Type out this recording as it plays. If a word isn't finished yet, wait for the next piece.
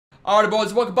Alright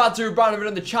boys, welcome back to a brand new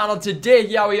video on the channel. Today,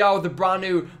 here we are with a brand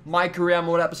new My Career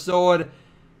Mode episode.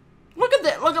 Look at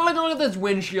this, look at this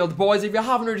windshield, boys. If you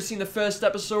haven't already seen the first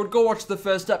episode, go watch the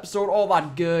first episode, all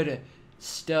that good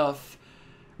stuff.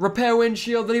 Repair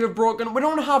windshield, they leave it broken. We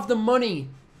don't have the money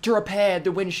to repair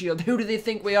the windshield. Who do they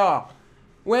think we are?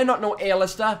 We're not no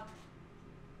A-lister.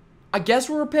 I guess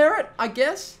we'll repair it, I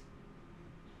guess.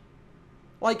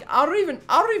 Like, I don't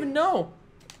even know.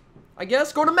 I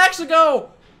guess go to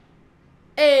Mexico.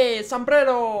 Hey,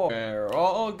 sombrero! We're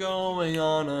all going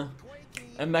on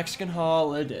a Mexican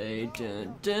holiday to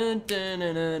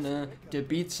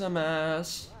beat some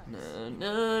ass.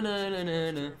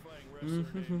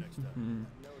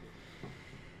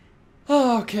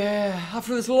 Okay,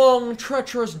 after this long,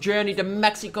 treacherous journey to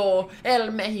Mexico,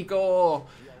 Mexico,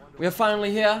 we are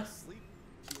finally here.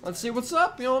 Let's see what's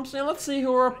up, you know what I'm saying? Let's see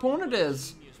who our opponent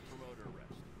is.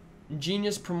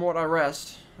 Genius promote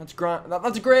arrest. That's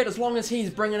great as long as he's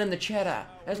bringing in the cheddar.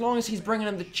 As long as he's bringing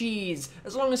in the cheese.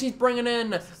 As long as he's bringing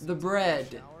in the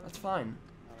bread. That's fine.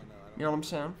 You know what I'm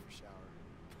saying?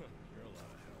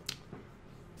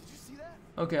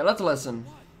 Okay, let's listen.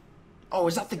 Oh,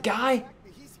 is that the guy?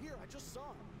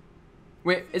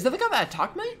 Wait, is that the guy that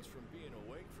attacked me?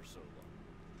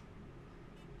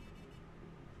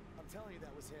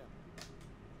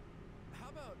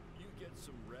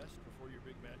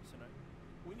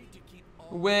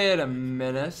 Wait a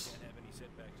minute.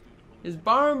 Is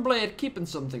Baron Blade keeping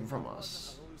something from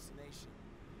us?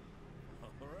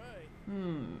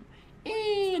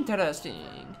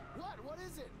 Interesting. What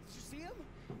is it? Did you see him?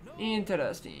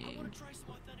 Interesting.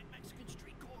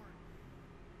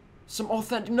 Some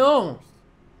authentic. No!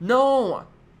 No!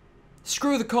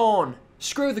 Screw the corn.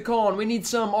 Screw the corn. We need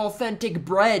some authentic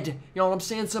bread. You know what I'm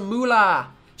saying? Some moolah.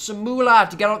 Some moolah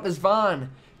to get out this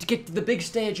van. To get to the big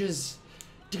stages.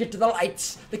 To get to the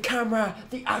lights, the camera,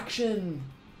 the action.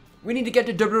 We need to get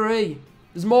to WWE.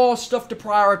 There's more stuff to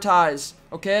prioritize.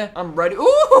 Okay, I'm ready.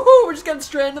 Ooh, we're just getting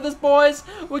straight into this, boys.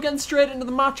 We're getting straight into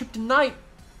the matchup tonight.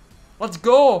 Let's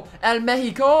go, El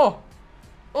Mexico.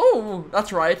 Oh,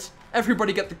 that's right.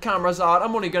 Everybody get the cameras out.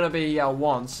 I'm only gonna be here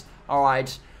once. All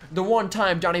right, the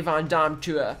one-time Dannyvandam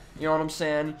tour. You know what I'm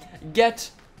saying?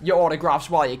 Get your autographs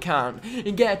while you can.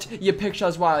 And get your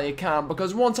pictures while you can.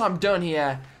 Because once I'm done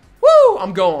here, woo!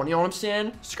 I'm going, you know what I'm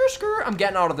saying? Screw, I'm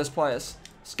getting out of this place.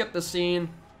 Skip the scene.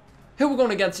 Who we're going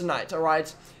to get tonight,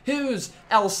 alright? Who's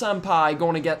El Senpai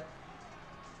going to get?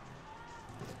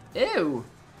 Ew.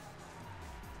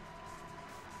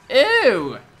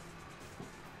 Ew.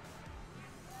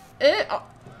 Ew.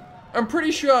 I'm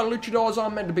pretty sure luchadors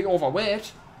aren't meant to be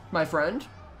overweight, my friend.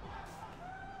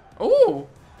 Ooh.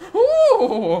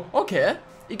 Ooh. Okay.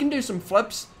 You can do some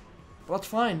flips. That's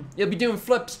fine. You'll be doing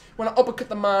flips when I uppercut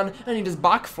the man and he does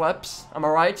back flips. Am I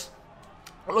right?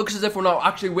 It looks as if we're not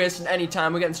actually wasting any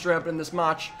time. We're getting straight up in this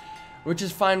match, which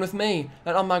is fine with me.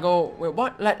 Let El Mago... Wait,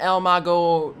 what? Let El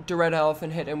Mago to Red Elf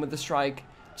and hit him with the strike.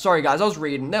 Sorry, guys. I was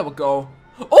reading. There we go.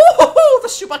 Oh, the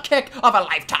super kick of a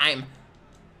lifetime.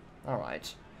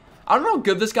 Alright. I don't know how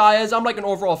good this guy is. I'm like an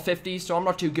overall 50, so I'm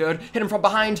not too good. Hit him from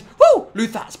behind. Woo!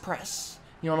 Luther's press.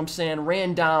 You know what I'm saying?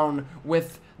 Rain down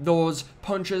with those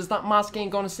punches. That mask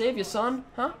ain't gonna save you, son.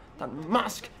 Huh? That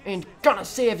mask ain't gonna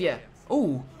save you.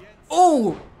 Ooh.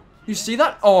 Ooh! You see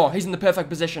that? Oh, he's in the perfect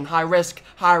position. High risk,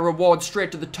 high reward,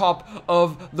 straight to the top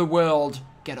of the world.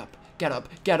 Get up, get up,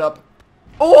 get up.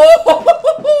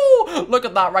 Oh! Look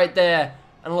at that right there.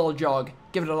 And a little jog.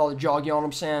 Give it a little jog, you know what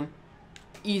I'm saying?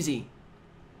 Easy.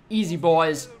 Easy,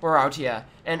 boys. We're out here.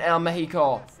 In El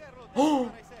Mexico.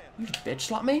 Oh! You just bitch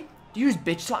slap me? Do you just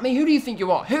bitch slap me? Who do you think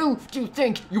you are? Who do you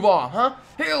think you are, huh?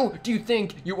 Who do you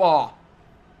think you are?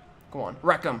 Go on,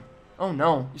 wreck him. Oh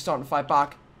no, he's starting to fight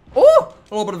back. Oh!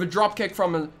 A little bit of a drop kick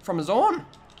from his own.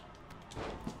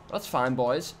 That's fine,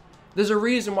 boys. There's a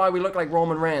reason why we look like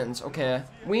Roman Reigns, okay?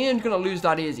 We ain't gonna lose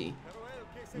that easy.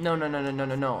 No, no, no, no, no,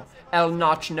 no, no. El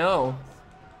Notch, no.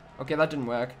 Okay, that didn't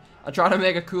work. I tried to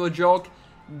make a cool joke.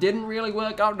 Didn't really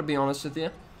work out, to be honest with you.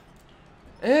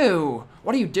 Ew,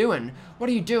 what are you doing? What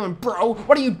are you doing, bro?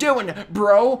 What are you doing,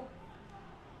 bro?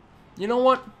 You know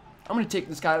what? I'm gonna take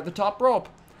this guy to the top rope.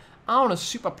 I wanna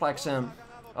superplex him.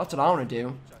 That's what I wanna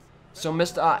do. So,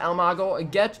 Mr. El Mago,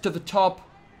 get to the top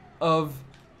of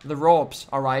the ropes,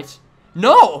 alright?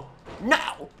 No!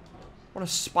 No! What a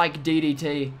spike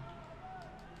DDT.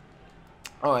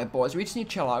 Alright, boys, we just need to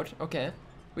chill out, okay?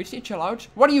 We just need to chill out.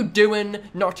 What are you doing?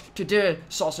 Not today,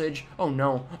 sausage. Oh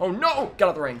no. Oh no! Get out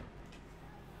of the ring.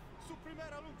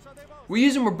 We're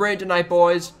using our brain tonight,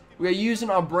 boys. We are using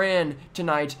our brain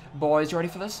tonight, boys. You ready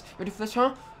for this? Ready for this,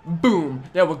 huh? Boom.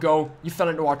 There we go. You fell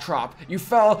into our trap. You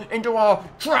fell into our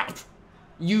trap.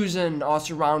 using our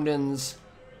surroundings.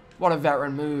 What a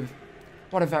veteran move.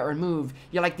 What a veteran move.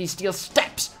 You like these steel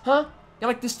steps, huh? You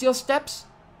like the steel steps?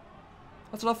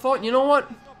 That's what I thought. You know what?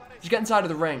 Just get inside of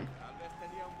the ring.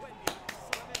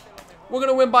 We're going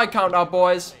to win by count out,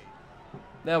 boys.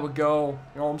 There we go.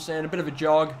 You know what I'm saying? A bit of a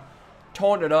jog.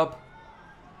 Taunt it up.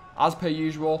 As per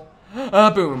usual.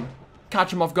 Boom.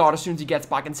 Catch him off guard as soon as he gets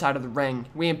back inside of the ring.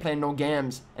 We ain't playing no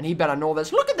games. And he better know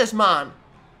this. Look at this man.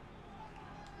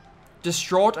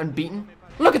 Distraught and beaten.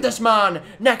 Look at this man.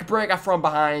 Neck breaker from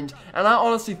behind. And I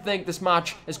honestly think this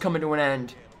match is coming to an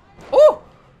end. Oh!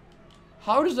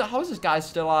 How is this guy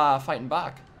still fighting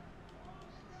back?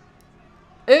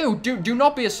 Ew, do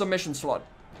not be a submission slut.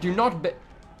 Do not be...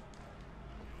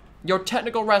 Your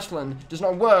technical wrestling does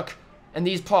not work in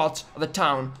these parts of the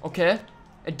town, okay?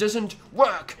 It doesn't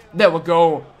work. There we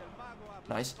go.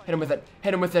 Nice. Hit him with it.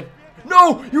 Hit him with it.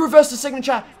 No! You reversed the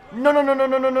signature. No, no, no, no,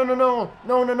 no, no, no, no, no.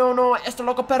 No, no, no, no. Este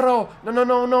loco perro. No, no,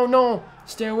 no, no, no.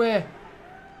 Stay away.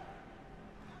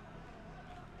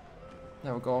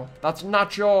 There we go. That's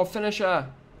not your finisher.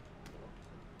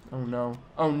 Oh, no.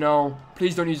 Oh, no.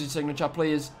 Please don't use your signature,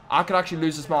 please. I could actually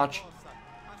lose this match.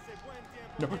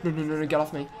 No, no, no, no, no. Get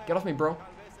off me. Get off me, bro.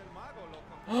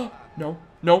 No.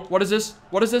 No. What is this?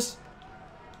 What is this?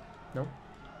 No.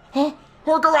 Oh,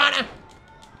 Hurricanrana!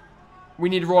 We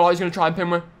need to roll out. He's going to try and pin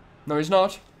me. No, he's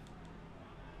not.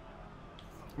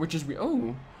 Which is...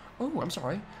 Oh. Oh, I'm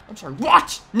sorry. I'm sorry.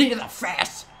 What? Needed that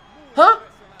fast. Huh?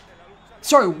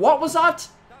 Sorry, what was that?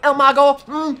 El Mago?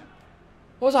 What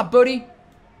was that, buddy?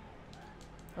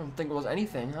 I don't think it was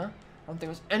anything, huh? I don't think it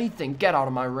was anything. Get out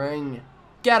of my ring.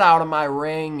 Get out of my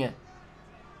ring.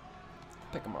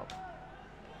 Pick him up.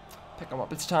 Pick him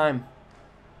up. It's time.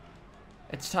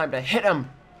 It's time to hit him.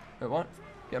 Wait, what?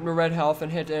 Get him to red health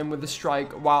and hit him with the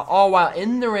strike while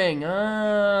in the ring.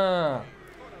 Ah.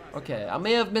 Okay, I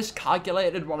may have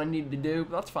miscalculated what I needed to do,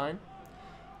 but that's fine.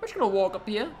 We're just gonna walk up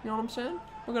here. You know what I'm saying?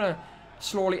 We're gonna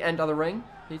slowly enter the ring.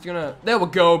 He's gonna... There we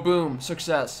go. Boom.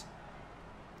 Success.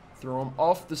 Throw him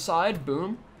off the side.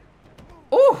 Boom.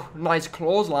 Oh, nice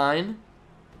clothesline.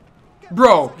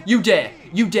 Bro, you dare.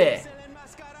 You dare.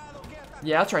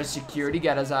 Yeah, that's right, security.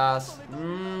 Get his ass.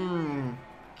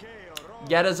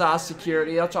 Get his ass,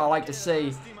 security. That's all I like to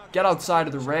see. Get outside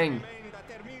of the ring.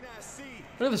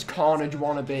 Look at this carnage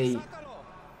wannabe.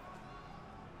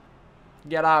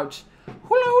 Get out.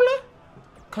 Hula hula.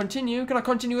 Continue. Can I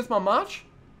continue with my match?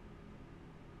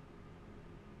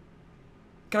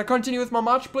 Can I continue with my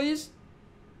match, please?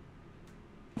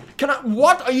 Can I?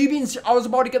 What? Are you being... I was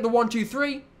about to get the 1, 2,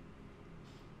 3.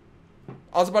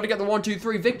 I was about to get the 1, 2,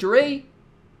 3 victory.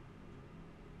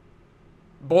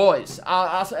 Boys,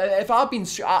 if I've been...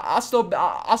 I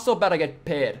still better get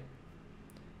paid.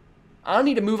 I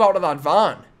need to move out of that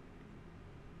van.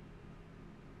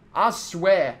 I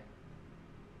swear.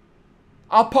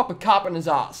 I'll pop a cap in his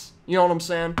ass. You know what I'm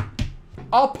saying?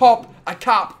 I'll pop a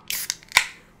cap.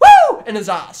 Woo! In his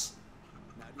ass.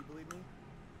 Now do you believe me?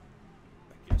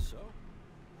 I guess so.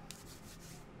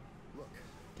 Look.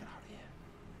 Get out of here.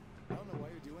 I don't know why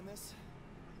you're doing this,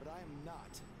 but I am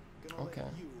not gonna let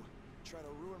you try to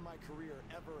ruin my career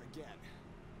ever again.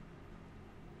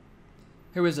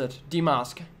 Who is it?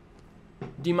 Demask.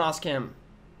 Demask him.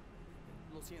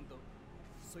 Lo siento.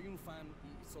 Soy un fan y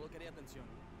solo quería atención.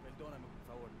 Perdóname,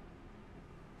 por favor.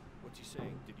 What's he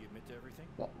saying? Did you admit to everything?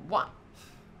 What?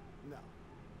 No.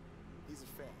 He's a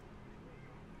fan.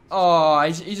 Oh,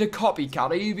 he's a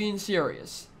copycat. Are you being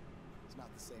serious? He's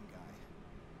not the same guy.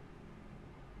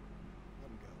 Let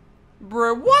him go.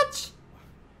 Bro, what?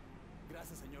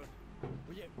 Gracias, señor.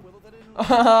 Oye, ¿puedo tener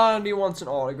un... And he wants an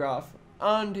autograph.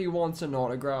 And he wants an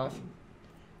autograph.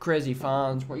 Crazy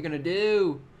fans. What are you gonna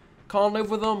do? Can't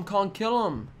live with them. Can't kill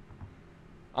them.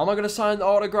 Am I gonna sign the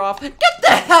autograph? Get the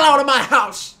hell out of my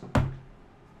house!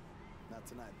 Not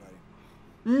tonight, buddy.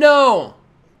 No!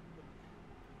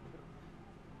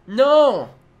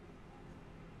 No!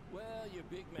 Well, your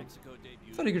big Mexico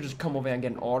debut... I thought he could just come over here and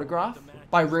get an autograph.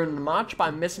 By ruining the match?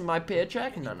 By missing my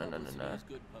paycheck? No, no, no, no, no.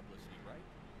 Good publicity, right?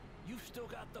 You've still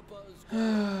got the buzz.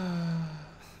 I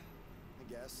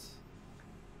guess.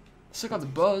 Still got the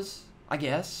buzz, I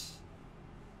guess.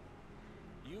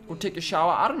 We'll take a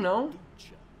shower. I don't know.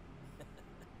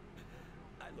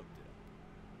 I looked it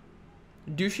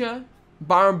up. Douche?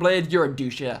 Byron Blade, you're a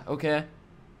douche, okay?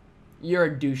 You're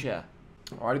a douche.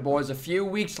 Alrighty, boys, a few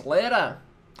weeks later.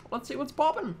 Let's see what's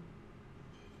popping.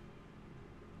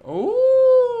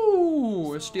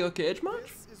 Oh, a steel cage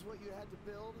match? This is what you had to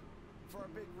build for our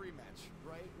big rematch,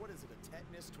 right? What is it, a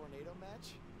tetanus tornado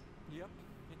match? Yep,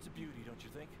 it's a beauty, don't you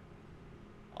think?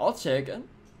 I'll take it.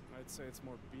 I'd say it's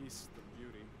more beast than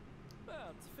beauty.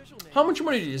 How much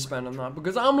money did you spend on that?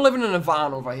 Because I'm living in a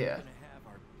van over here. Have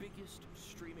our biggest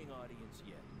streaming audience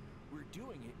yet. We're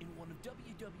doing it in one of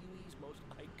WWE's most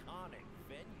iconic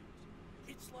venues.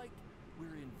 It's like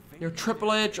we're in. Yo,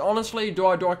 Triple H, honestly, do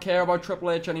I care about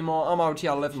Triple H anymore? I'm out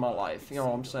here living my life, you know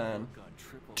what I'm saying?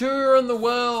 Touring the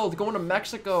world, going to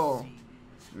Mexico.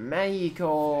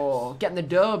 Mexico, getting the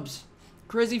dubs.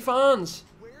 Crazy fans.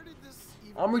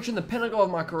 I'm reaching the pinnacle of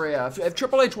my career. If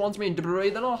Triple H wants me in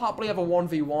WWE, then I'll happily have a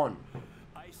 1v1.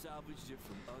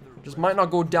 Just might not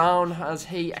go down as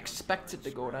he expects it to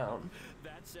go down.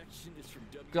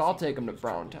 I'll take him to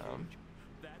Browntown.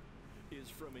 That is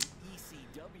from an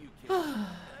ECW kid.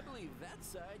 I believe that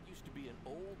side used to be an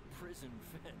old prison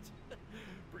vent.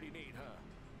 Pretty neat, huh?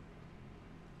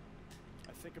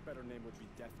 I think a better name would be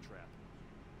Death Trap.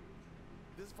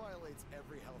 This violates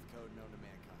every health code known to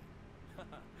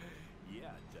mankind. Yeah,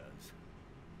 it does.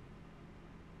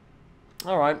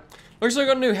 Alright. Looks like I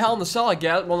got a new Hell in the Cell, I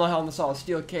guess. Well, not Hell in the Cell,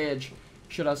 Steel Cage,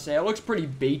 should I say. It looks pretty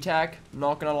B-Tech.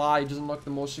 Not gonna lie, it doesn't look the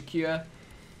most secure.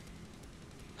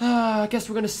 I guess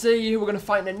we're gonna see who we're gonna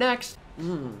fight in it next. You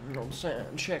know what I'm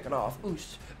saying? Check it off.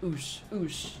 Oos, oos,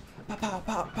 oos. Pow, pow,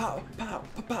 pow, pow, pow,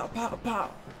 pow, pow,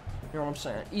 pow. You know what I'm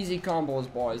saying? Easy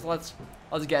combos, boys. Let's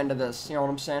get into this. You know what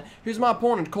I'm saying? Who's my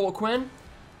opponent? Cole Quinn?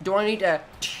 Do I need to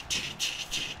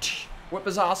whip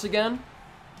his ass again?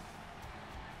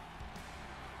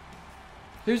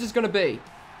 Who's this gonna be?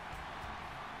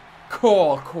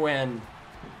 Cole Quinn.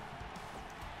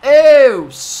 Ew!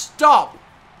 Stop!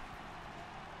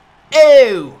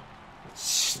 Ew!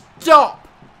 Stop!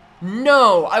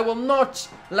 No, I will not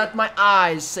let my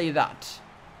eyes say that.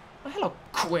 Oh, hello,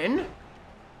 Quinn.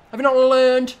 Have you not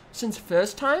learned since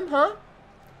first time, huh?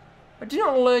 Did you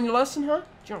not learn your lesson, huh?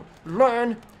 Did you not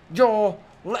learn your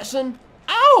lesson?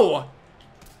 Ow!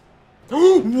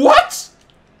 What?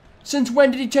 Since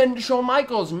when did he turn into Shawn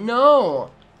Michaels?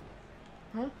 No.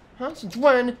 Huh? Since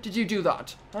when did you do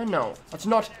that? I know. That's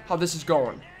not how this is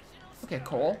going. Okay,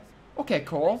 Cole. Okay,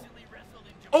 Cole.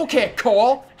 Okay,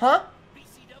 Cole. Huh?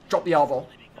 Drop the elbow.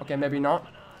 Okay, maybe not.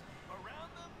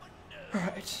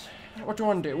 Alright. What do I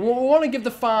want to do? We want to give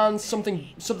the fans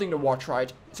something to watch,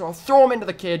 right? So I'll throw him into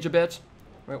the cage a bit.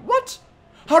 Wait, what?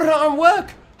 How did that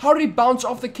work? How did he bounce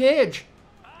off the cage?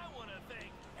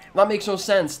 That makes no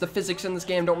sense. The physics in this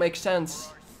game don't make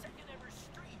sense.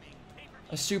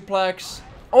 A suplex.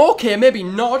 Okay, maybe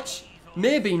not.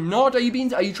 Maybe not. Are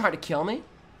you trying to kill me?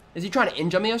 Is he trying to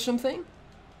injure me or something?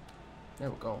 There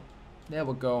we go. There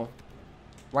we go.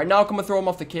 Right now, can we throw him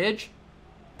off the cage?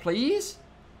 Please?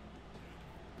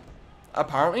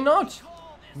 Apparently not.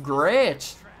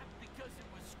 Great.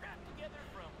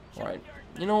 Right.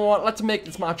 You know what? Let's make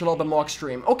this match a little bit more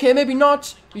extreme. Okay, maybe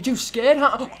not. You too scared,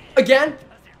 huh? Again?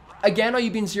 Again? Are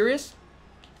you being serious?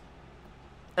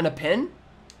 And a pin?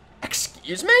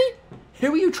 Excuse me?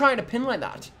 Who are you trying to pin like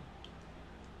that?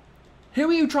 Who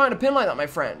are you trying to pin like that, my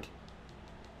friend?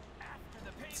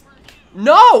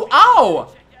 No!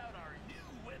 Ow!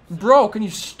 Bro, can you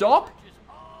stop?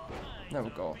 There we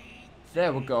go.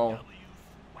 There we go.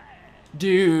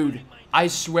 Dude, I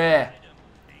swear.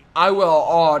 I will.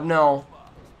 Oh, no.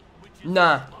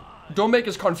 Nah. Don't make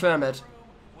us confirm it.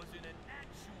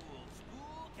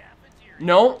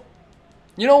 No.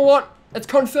 You know what? It's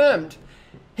confirmed.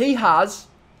 He has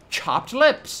chapped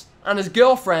lips. And his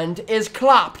girlfriend is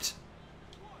clapped.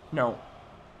 No.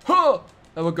 Huh!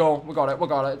 There we go. We got it. We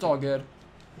got it. It's all good.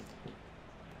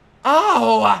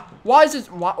 Ow! Why is this?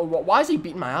 Why is he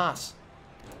beating my ass?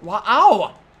 Why?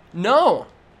 Ow! No.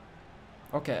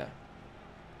 Okay.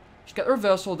 Just get the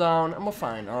reversal down and we're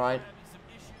fine, alright?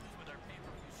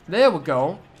 There we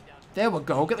go. There we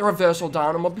go. Get the reversal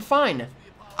down and we'll be fine.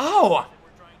 Ow!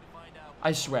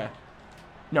 I swear.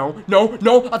 No, no,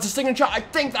 no. That's a signature. I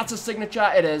think that's a signature.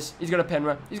 It is. He's gonna pin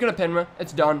me. He's gonna pin me.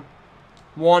 It's done.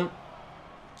 One.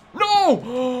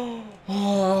 No!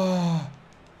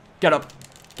 Get up.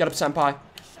 Get up, senpai.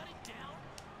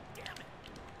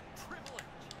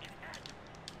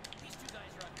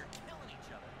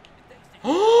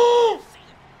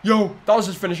 Yo, that was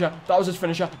his finisher. That was his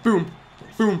finisher. Boom.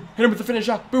 Boom. Hit him with the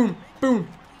finisher. Boom. Boom.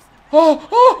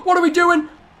 Oh, what are we doing?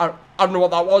 I don't know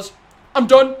what that was. I'm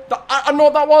done. I don't know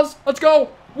what that was. Let's go.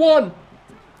 1,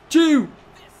 2,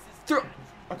 3.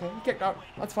 Okay, he kicked out.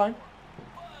 That's fine.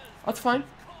 That's fine.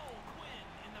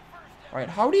 Alright,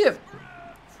 how do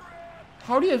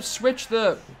you switch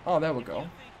the... Oh, there we go.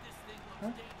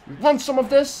 Huh? You want some of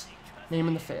this? Name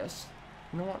in the face.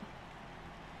 You know what?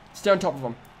 Stay on top of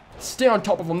him. Stay on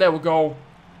top of him. There we go.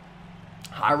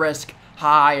 High risk.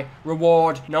 High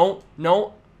reward. No.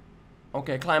 No.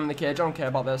 Okay, climb in the cage. I don't care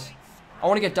about this. I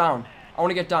want to get down. I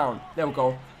want to get down. There we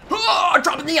go. Oh,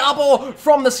 dropping the elbow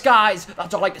from the skies.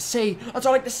 That's all I like to see. That's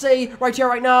all I like to see right here,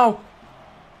 right now.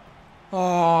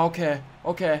 Oh, okay.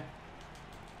 Okay.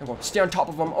 There we go. Stay on top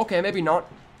of him. Okay, maybe not.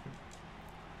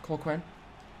 Cole Quinn.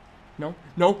 No,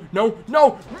 no, no,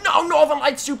 no, no, Northern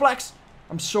Light suplex.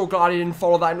 I'm so glad he didn't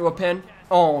follow that into a pin.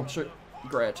 Oh, so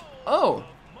great. Oh,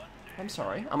 I'm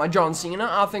sorry. Am I John Cena?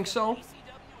 I think so.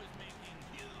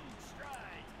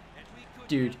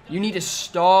 Dude, you need to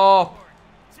stop.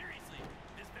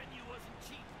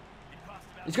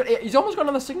 He's almost got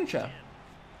another signature.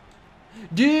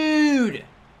 Dude.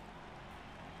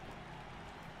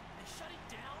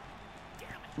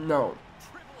 No.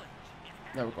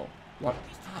 There we go. What?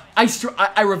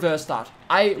 I reversed that.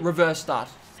 I reversed that.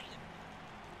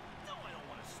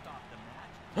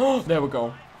 Oh, there we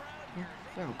go.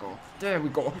 There we go. There we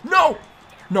go. No!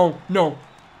 No, no.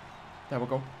 There we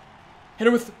go. Hit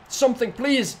him with something,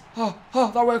 please. Oh,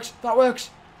 oh, that works. That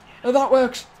works. Oh, that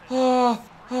works. Oh,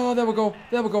 oh, there we go.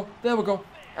 There we go. There we go.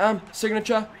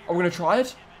 Signature. Are we gonna try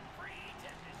it?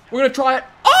 We're gonna try it.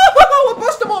 Oh, we'll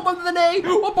bust him open with the knee.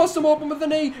 We'll bust him open with the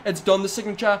knee. It's done, the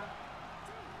signature.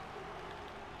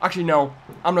 Actually, no.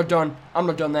 I'm not done. I'm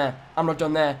not done there. I'm not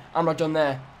done there. I'm not done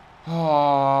there.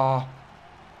 Oh.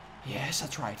 Yes,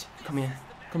 that's right. Come here.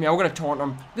 Come here. We're going to taunt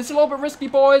him. This is a little bit risky,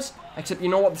 boys. Except you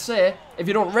know what to say. If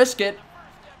you don't risk it,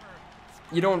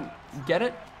 you don't get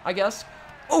it, I guess.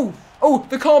 Oh. Oh,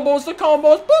 the combos. The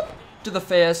combos. Boop. To the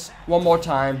face. One more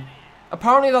time.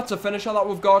 Apparently, that's a finisher that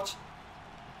we've got.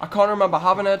 I can't remember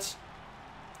having it.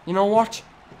 You know what?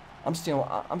 I'm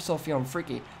still feeling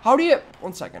freaky. How do you...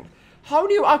 One second. How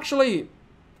do you actually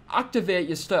activate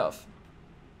your stuff?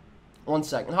 One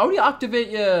second. How do you activate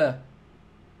your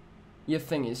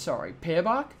thingies? Sorry.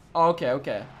 Payback? Oh, okay,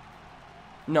 okay.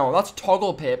 No, that's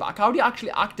toggle payback. How do you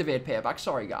actually activate payback?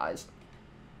 Sorry, guys.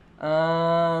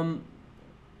 Where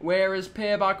is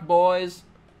payback, boys?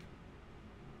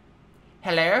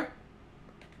 Hello?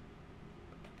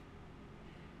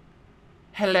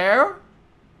 Hello?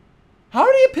 How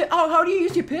do you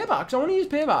use your paybacks? I want to use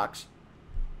paybacks.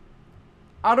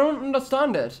 I don't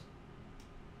understand it.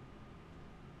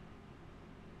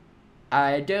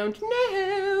 I don't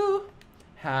know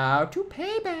how to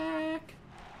pay back.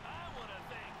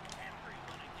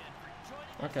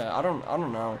 Okay, I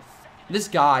don't know. This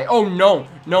guy. Oh no,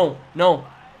 no, no.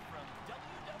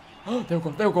 Oh, there we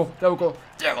go, there we go, there we go,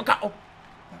 there we go.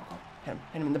 Hit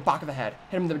him in the back of the head.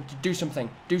 Hit him do something.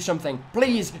 Do something.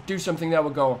 Please do something. There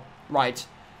we go. Right.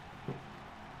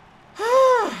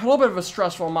 A little bit of a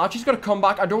stressful match. He's got to come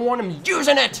back. I don't want him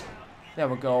using it. There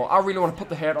we go. I really want to put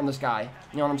the hurt on this guy.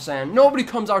 You know what I'm saying? Nobody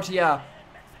comes out here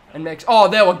and makes... Oh,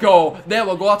 there we go. There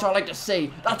we go. That's what I like to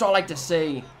see. That's what I like to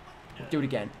see. Do it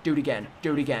again. Do it again.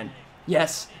 Do it again.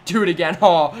 Yes. Do it again.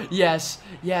 Oh, yes.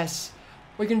 Yes.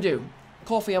 What are you going to do?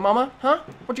 Call for your mama? Huh?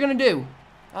 What you going to do?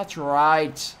 That's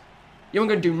right. You ain't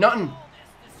going to do nothing.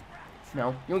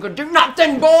 No. You ain't going to do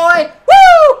nothing, boy.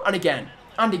 Woo! And again.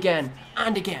 And again.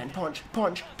 And again. Punch.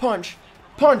 Punch. Punch.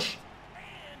 Punch.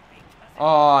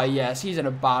 Oh, yes. He's in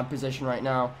a bad position right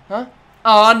now. Huh?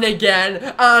 Oh, and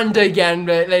again. And again,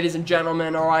 ladies and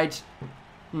gentlemen. Alright.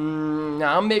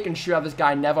 Now, I'm making sure this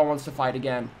guy never wants to fight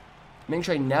again. Making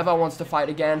sure he never wants to fight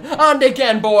again. And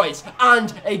again, boys.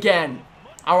 And again.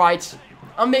 Alright.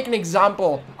 I'm making an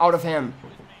example out of him.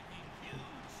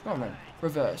 Come on, then.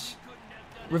 Reverse.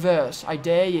 Reverse. I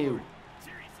dare you.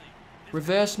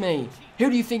 Reverse me. Who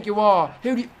do you think you are?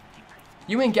 Who do you...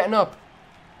 You ain't getting up.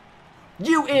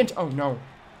 You ain't... Oh, no.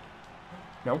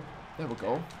 No. There we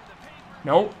go.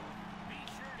 No.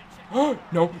 No,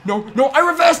 no, no. I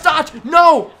reversed that!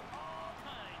 No!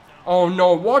 Oh,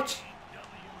 no. What?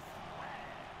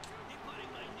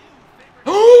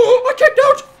 Oh, I kicked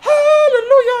out!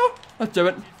 Hallelujah! Let's do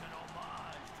it.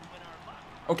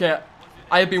 Okay.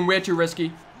 I have been way too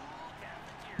risky.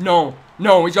 No.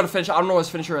 No, he's got to finish. I don't know what his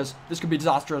finisher is. This could be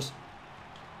disastrous.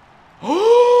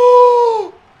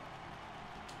 Oh!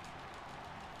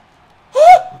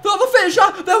 The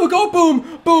finisher! There we go.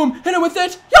 Boom. Boom. Hit him with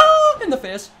it. Yeah! In the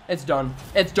face. It's done.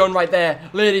 It's done right there.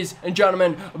 Ladies and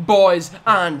gentlemen, boys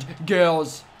and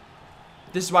girls.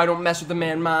 This is why I don't mess with the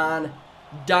main man.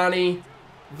 Danny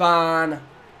Van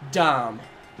Dam.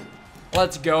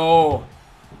 Let's go.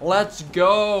 Let's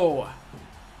go.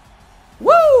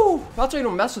 Woo! That's why you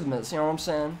don't mess with this, you know what I'm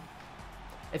saying?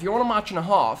 If you want a match and a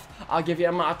half, I'll give you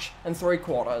a match and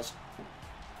 3/4.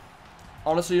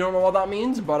 Honestly, you don't know what that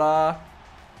means, but,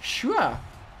 sure.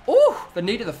 Oh, the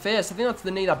knee to the face. I think that's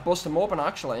the knee that busted him open,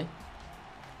 actually.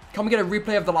 Can we get a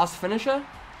replay of the last finisher?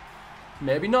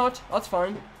 Maybe not. That's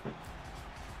fine.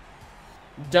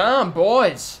 Damn,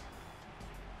 boys.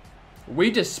 We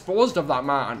disposed of that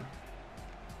man.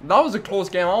 That was a close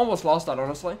game. I almost lost that,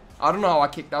 honestly. I don't know how I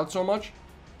kicked out so much.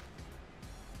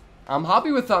 I'm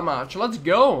happy with that match. Let's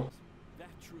go. That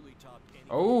truly topped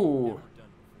anything Oh. we've ever done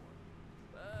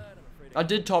before. But I'm afraid I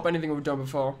did top anything we've done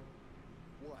before.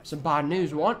 Some bad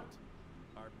news, what?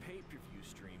 our pay-per-view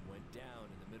stream went down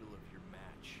in the middle of your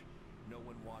match. No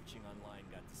one watching online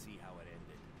got to see how it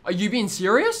ended. Are you being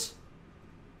serious?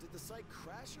 Did the site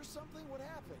crash or something? What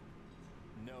happened?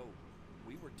 No,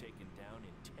 we were taken down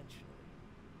intentionally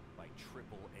by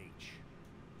Triple H.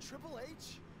 Triple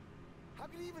H? How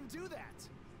could he even do that?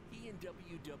 He and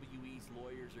WWE's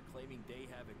lawyers are claiming they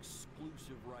have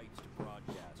exclusive rights to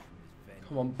broadcast from his venue.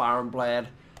 Come on, Baron Blade.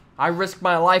 I risked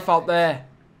my life out there.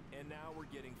 And now we're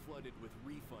getting flooded with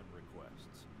refund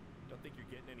requests. Don't think you're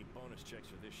getting any bonus checks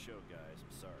for this show, guys.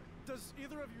 I'm sorry. Does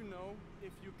either of you know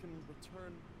if you can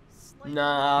return slightly?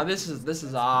 Nah, this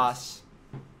is ass.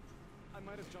 I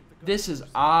might have jumped the gun. This is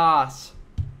ass.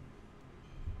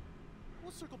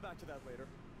 We'll circle back to that later.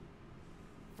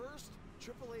 First,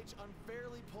 Triple H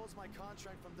unfairly pulls my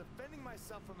contract from defending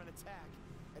myself from an attack,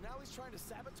 and now he's trying to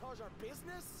sabotage our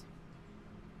business?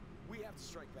 We have to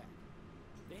strike back.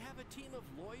 They have a team of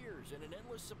lawyers and an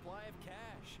endless supply of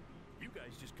cash. You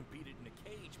guys just competed in a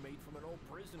cage made from an old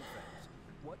prison fence.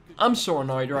 What could I'm so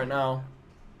annoyed right now.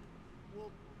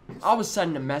 Well, I was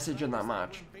sending a message in that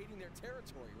match. invading their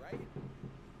territory, right?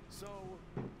 So,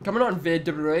 Coming on Vid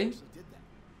WWE. actually did that.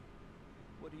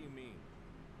 What do you mean?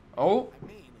 Oh, I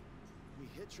mean, we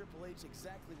hit Triple H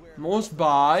exactly where most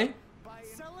buy. by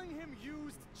Selling him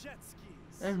used jet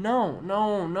skis. Oh, no,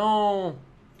 no, no.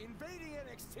 invading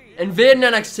NXT. Invading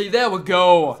NXT. There we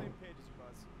go. Same page as you,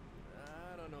 Buzz.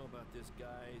 I don't know about this,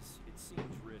 guys. It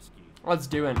seems risky. Let's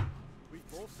do it. We've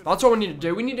both been That's what we need to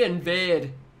do. We need to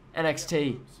invade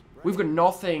NXT. We've got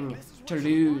nothing to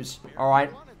lose. All right.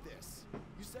 You wanted this.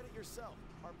 You said it yourself.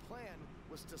 Our plan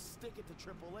was to stick it to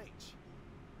Triple H.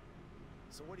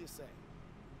 So what do you say?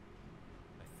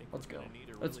 I think Let's we're go. gonna need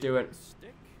a Let's really do it. big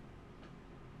stick.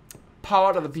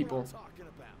 Power to the That's what people. I'm talking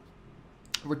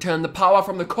about. Return the power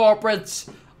from the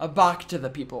corporates back to the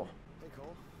people. Hey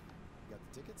Cole, you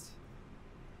got the tickets?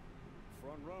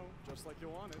 front row, just like you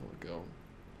wanted. There we go.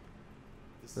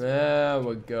 This is There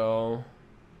we go.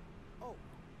 Oh,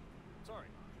 sorry.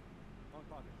 Wrong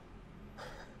pocket.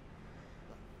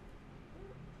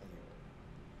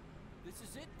 This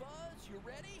is it, Buzz. You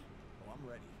ready? Oh, I'm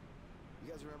ready.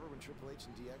 You guys remember when Triple H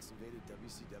and DX invaded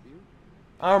WCW?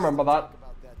 I remember that. Talk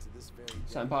about that to this very day.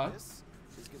 Senpai. This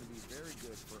is going to be very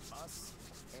good for us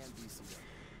and BCW.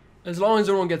 As long as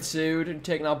everyone gets sued and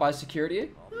taken out by security,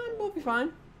 we'll be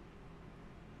fine.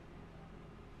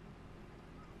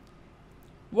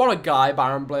 What a guy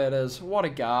Baron Blade is. What a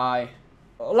guy.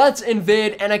 Let's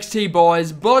invade NXT,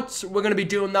 boys, but we're going to be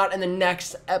doing that in the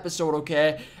next episode,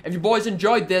 okay? If you boys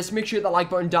enjoyed this, make sure you hit that like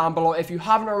button down below. If you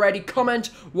haven't already, comment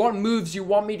what moves you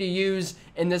want me to use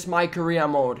in this My Career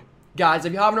mode. Guys,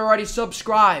 if you haven't already,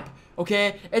 subscribe,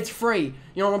 okay? It's free.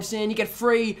 You know what I'm saying? You get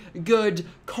free, good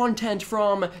content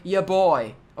from your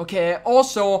boy, okay?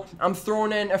 Also, I'm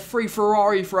throwing in a free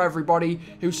Ferrari for everybody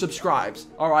who subscribes,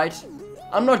 alright?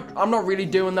 I'm not really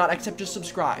doing that except just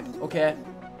subscribe, okay?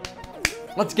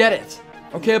 Let's get it.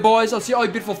 Okay, boys, I'll see all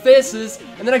you beautiful faces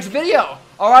in the next video.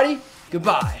 Alrighty?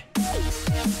 Goodbye.